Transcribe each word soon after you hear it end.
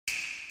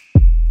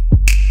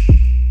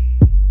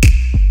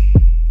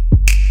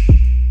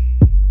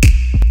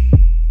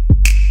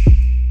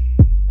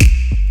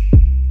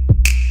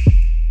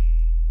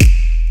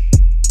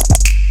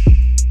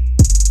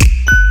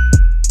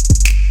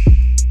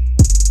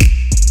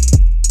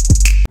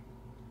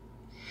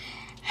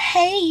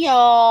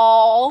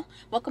y'all,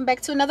 welcome back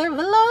to another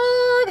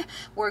vlog.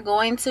 We're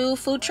going to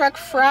Food Truck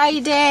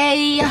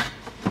Friday. Hey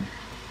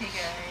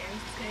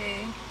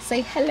guys,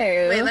 say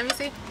hello. Wait, let me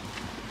see.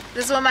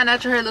 This is what my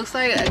natural hair looks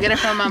like. I get it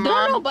from my mom.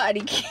 Don't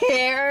nobody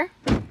care.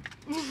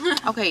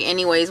 Okay,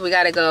 anyways, we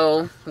gotta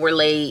go. We're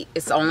late.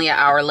 It's only an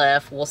hour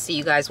left. We'll see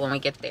you guys when we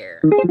get there.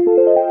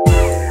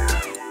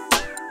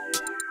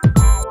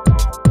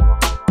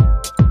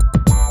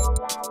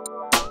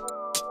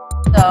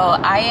 So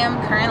I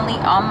am currently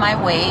on my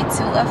way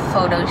to a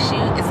photo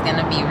shoot. It's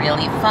gonna be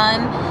really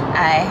fun.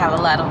 I have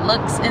a lot of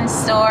looks in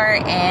store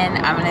and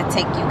I'm gonna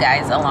take you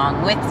guys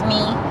along with me.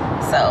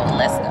 So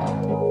let's go.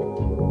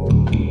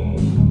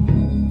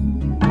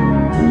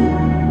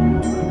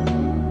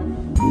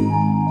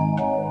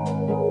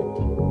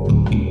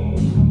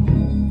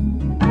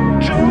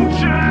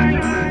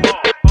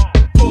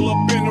 Pull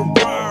up in a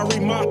Rari,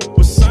 my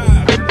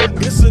beside.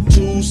 It's a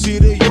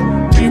two-seater,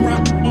 you can't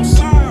rock on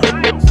side.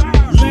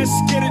 Let's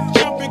get it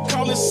jumping,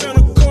 call it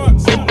center court.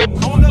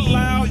 On the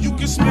loud, you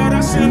can smell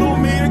that scent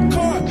on me in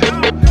court.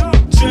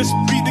 Just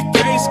beat the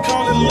case,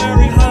 call it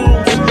Larry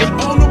Holmes.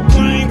 On the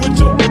plane with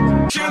your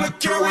can I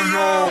carry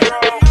on?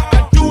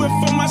 I do it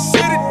for my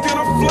city, then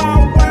I fly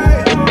away.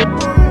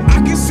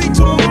 I can see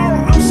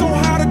tomorrow, I'm so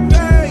high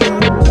today.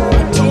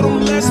 I told them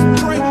let's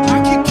pray,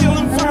 I keep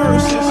killing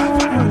verses.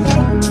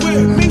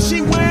 With me,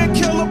 she wearing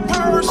killer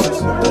purses.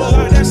 Pull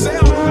out that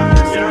sound.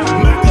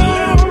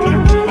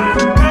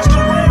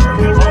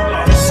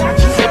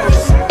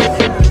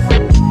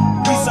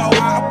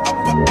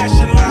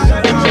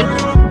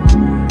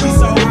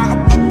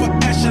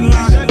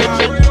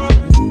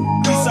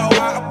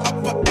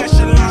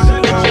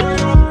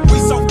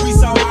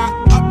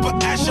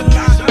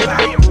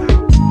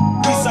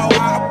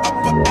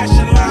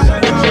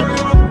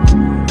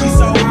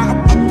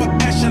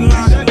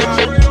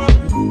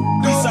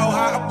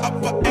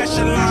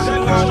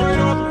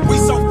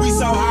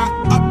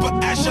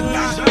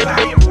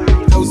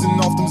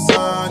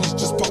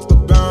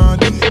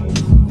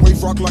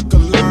 Like a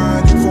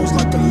line, it froze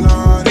like a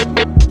line.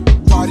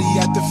 Party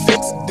at the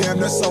fix, damn,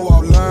 that's so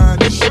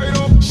outlandish.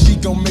 She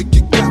gon' make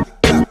it clap,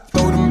 clap,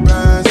 throw them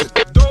bands.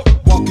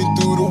 Walking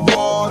through the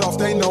ward off,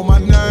 they know my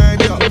name,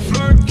 yo.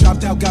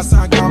 Dropped out, got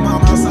signed, got my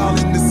house all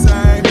in the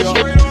same, yo.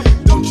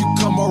 Don't you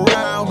come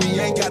around me,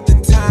 ain't got the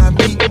time,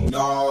 beat.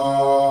 No.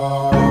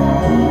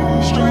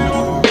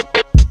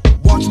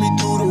 Watch me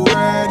do the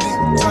Randy,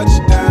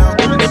 touchdown.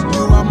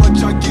 Knew how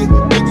much I get,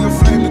 nigga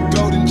flame the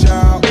golden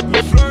child.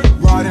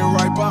 Riding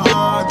right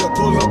behind,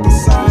 pull up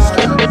beside.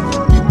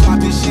 We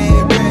poppin'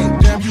 champagne,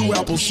 damn you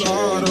apple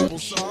cider. We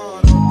so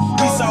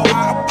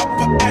high,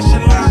 upper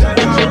echelon.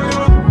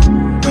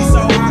 We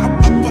so high,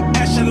 upper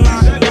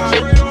echelon.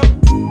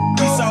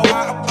 We so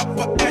high,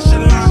 upper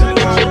echelon.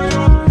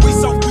 We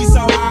so high,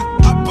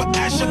 upper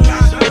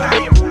echelon.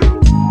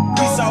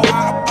 We so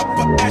high,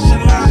 upper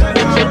echelon.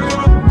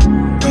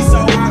 We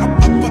so high,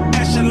 upper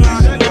echelon.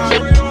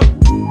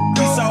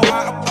 We so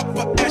high,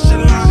 upper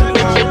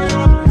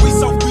echelon. We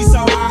so high,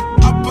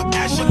 upper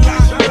echelon.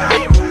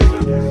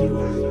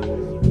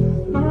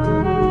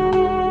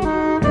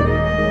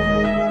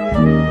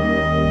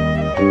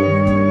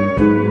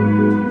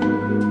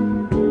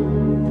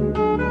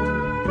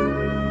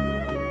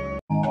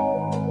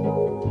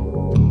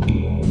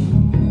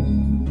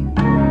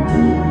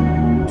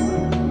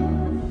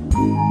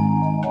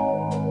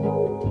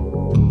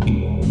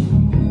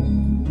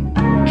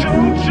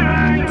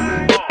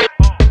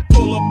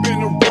 Pull up in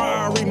a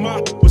Rari,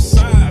 my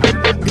beside.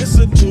 It's a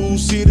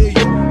two-seater,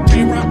 you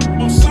can't rock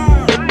on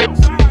side.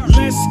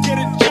 Let's get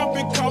it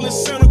jumping, call it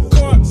center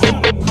court.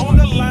 On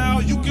the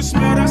loud, you can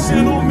smell that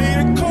scent on me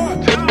in court.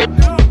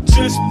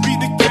 Just beat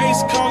the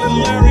case, call it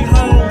Larry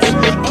Holmes.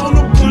 On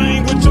the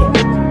plane with your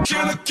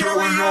can I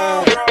carry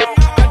on?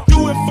 I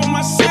do it for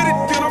my city,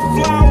 then I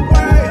fly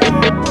away.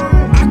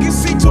 I can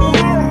see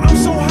tomorrow, I'm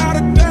so high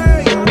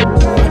today.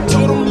 I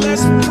told them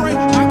let's pray,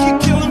 I keep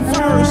killing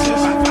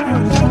verses.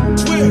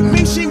 With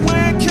me, she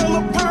wearing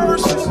killer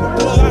purses.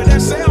 Pull out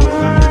that sound.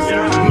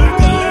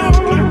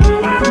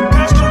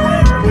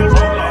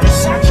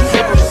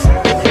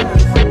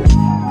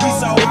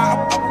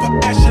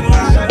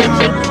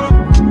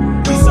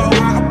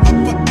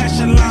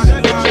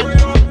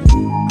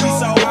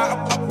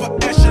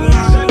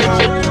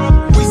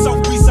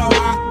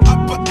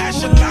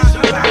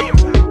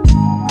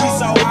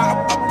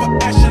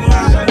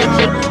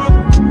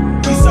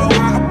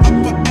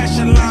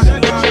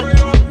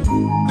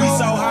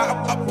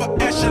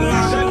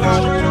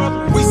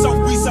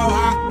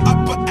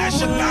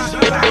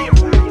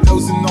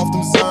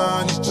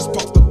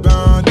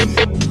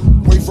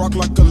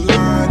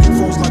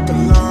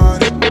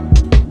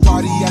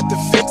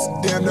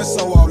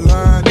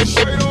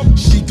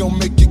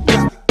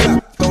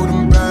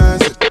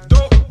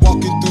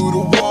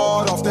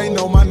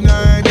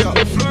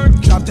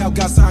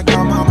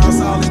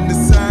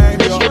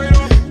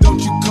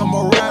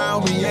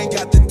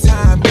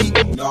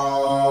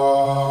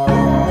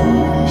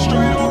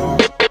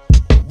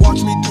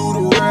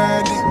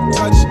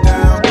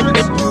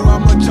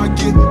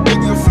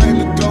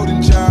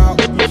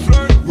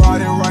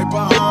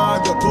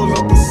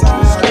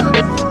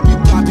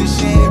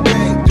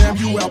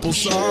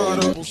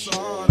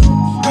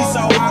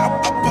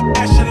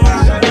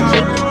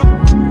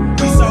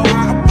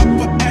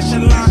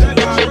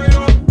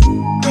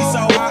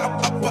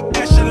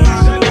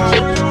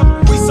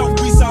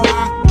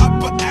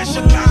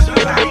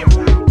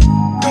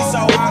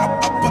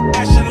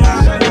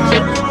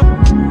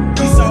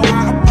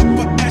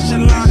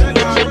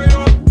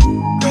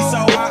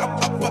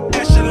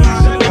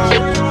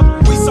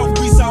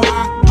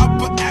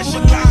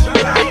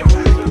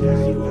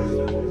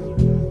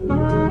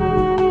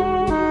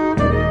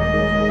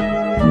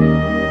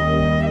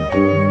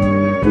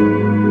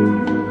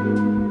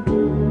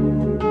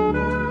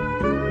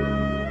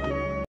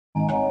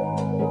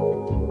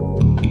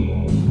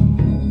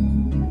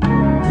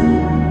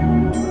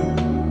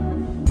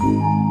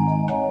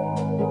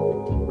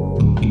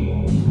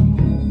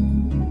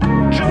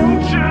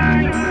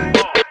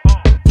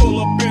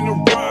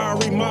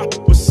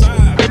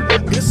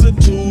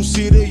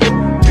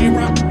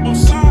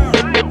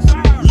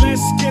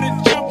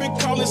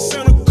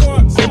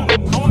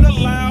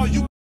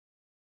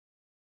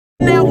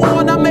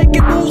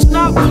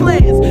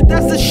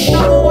 That's the shit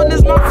I'm on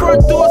as my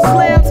front door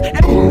slams.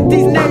 And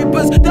these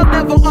neighbors, they'll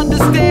never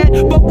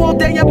understand. But one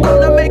day I'm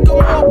gonna make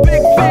them all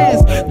big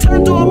fans.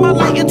 Turned on my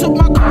light and took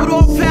my coat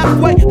off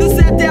halfway. Then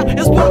sat down and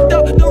sparked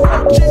up the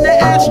roach in the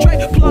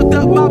ashtray. Plugged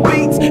up my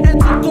beats and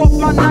took off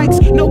my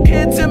Nikes. No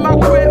kids in my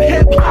crib,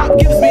 hip hop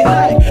gives me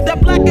life.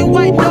 That black and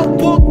white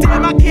notebook,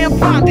 damn, I can't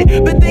find it.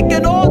 Been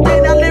thinking all day,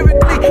 now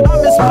lyrically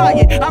I'm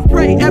inspired. I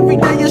pray every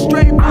day a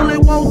stray bullet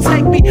won't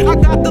take me. I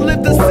got to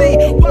live to see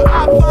what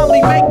I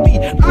finally make me.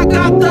 I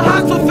got the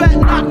highs for fat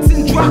knocks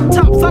and drop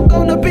tops. I'm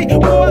gonna be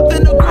more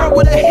than a girl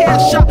with a hair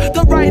shot.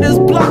 The writer's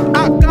block,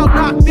 I got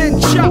knocked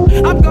and chopped.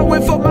 I'm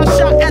going for my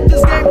shot at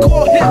this game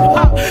called hip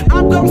hop.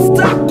 I'm gonna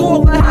stock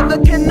all the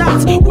Heather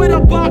cannots with a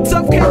box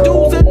of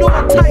can-dos and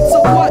all types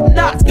of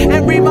whatnots.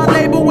 And read my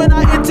label when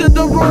I enter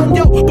the room.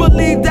 Yo,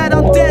 believe that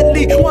I'm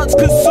deadly once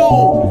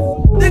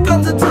consumed. There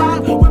comes a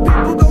time when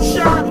people gon'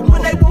 shine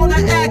when they wanna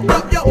act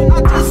up. Yo,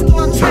 I just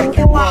start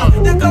taking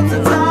mine. There comes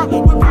a time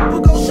when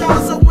people gon'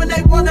 shine, so when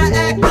they wanna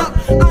act up,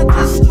 I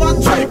just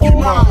start taking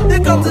mine. There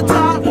comes a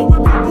time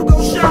when people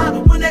gon'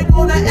 shine when they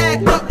wanna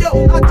act up.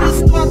 Yo, I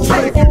just start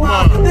taking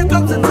mine. There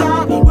comes a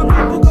time when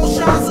people gon'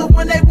 shine, so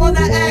when they wanna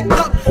act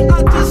up,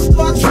 I just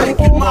start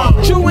taking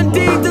mine. True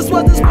indeed, this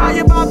was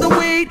inspired by the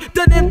weed.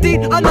 Done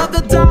emptied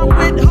another dime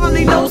with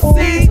hardly no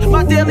seeds.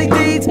 My daily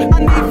deeds, I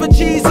need for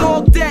cheese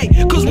all day.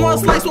 Cause one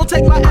slice won't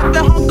take my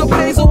effing hunger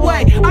pays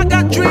away. I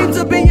got dreams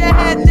of being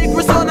head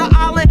niggers on the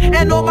island.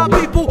 And all my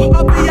people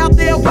will be out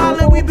there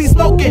wildin'. We be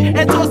smoking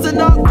and tossing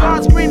up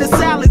God's green and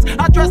salads.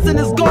 I dress in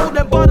this gold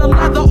and butter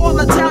leather, all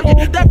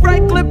Italian. That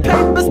Franklin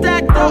paper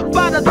stacked up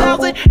by the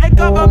thousand. And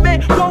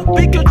government won't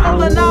be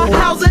controlling our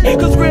housing.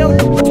 Cause real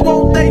niggas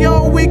won't they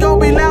own, we gon'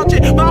 be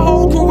lounging. My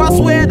whole crew, I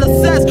swear the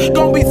sets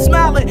gon' be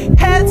smiling.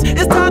 Heads,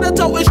 it's time to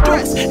toe and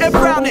stress and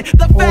frowning.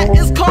 The fat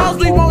is cars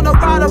we wanna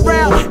ride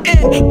around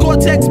in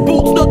Gore-Tex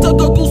boots, no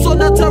tucker goose on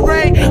the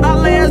terrain. Our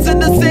lands in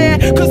the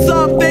sand, cause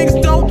some things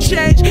don't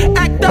change.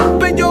 Act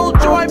up and you'll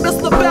join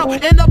Miss LaBelle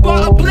in the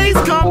bar, please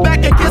come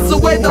back and kiss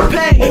away the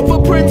pain.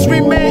 Footprints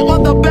remain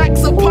on the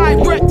backs of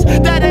pirates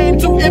that aim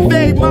to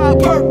invade my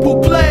purple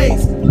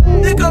place.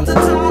 There comes a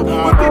time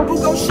when people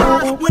gon'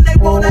 shine when they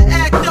wanna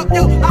act up.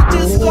 Yo, I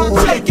just start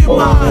taking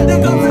mine.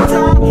 There comes a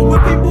time when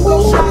people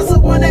gon' shine, so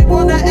when they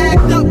wanna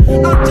act up,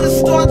 I just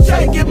start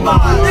taking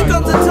mine. There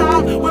comes a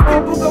time when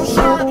people gon'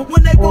 shine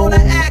when they wanna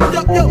act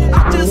up. Yo,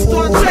 I just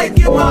start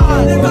taking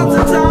mine. There comes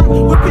a time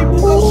when people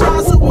gon'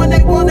 shine, so when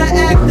they wanna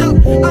act up,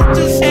 I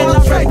just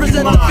start taking mine. And I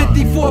represent the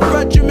 54th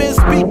Regiment,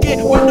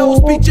 speaking with no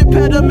speech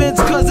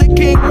impediments. Cousin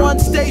King One,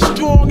 stay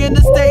strong in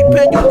the state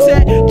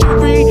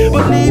penitentiary.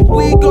 Believe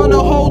we gonna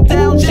hold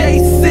down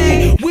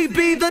JC. We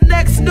be the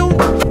next new.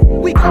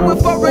 We going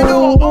for it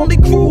all. Only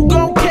crew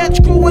gon'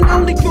 catch crew and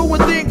only crew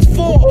when things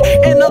fall.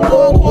 In the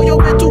long haul,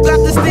 your mental got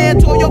to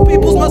stand tall. Your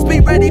peoples must be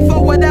ready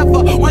for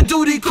whatever when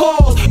duty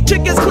calls.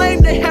 Chickens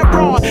claim they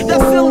heron.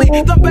 That's silly.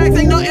 Them bags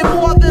ain't nothing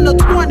more than a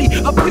 20.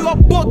 A pure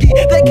boogie.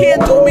 They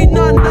can't do me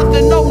none,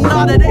 nothing, no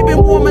nada. They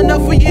been warming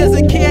up for years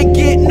and can't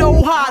get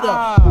no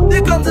hotter.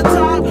 There comes a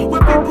time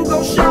when people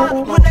gon'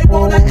 shine when they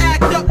wanna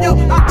act up. Yo,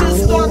 I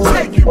just start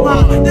taking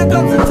mine. There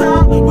comes a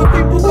time when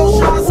people gon'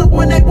 shine, so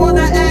when they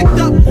wanna act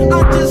up,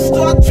 I just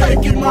start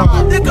taking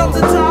mine. There comes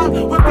a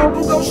time when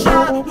people gon'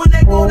 shine when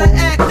they wanna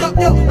act up.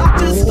 Yo, I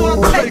just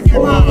start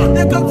taking mine.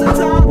 There comes a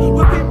time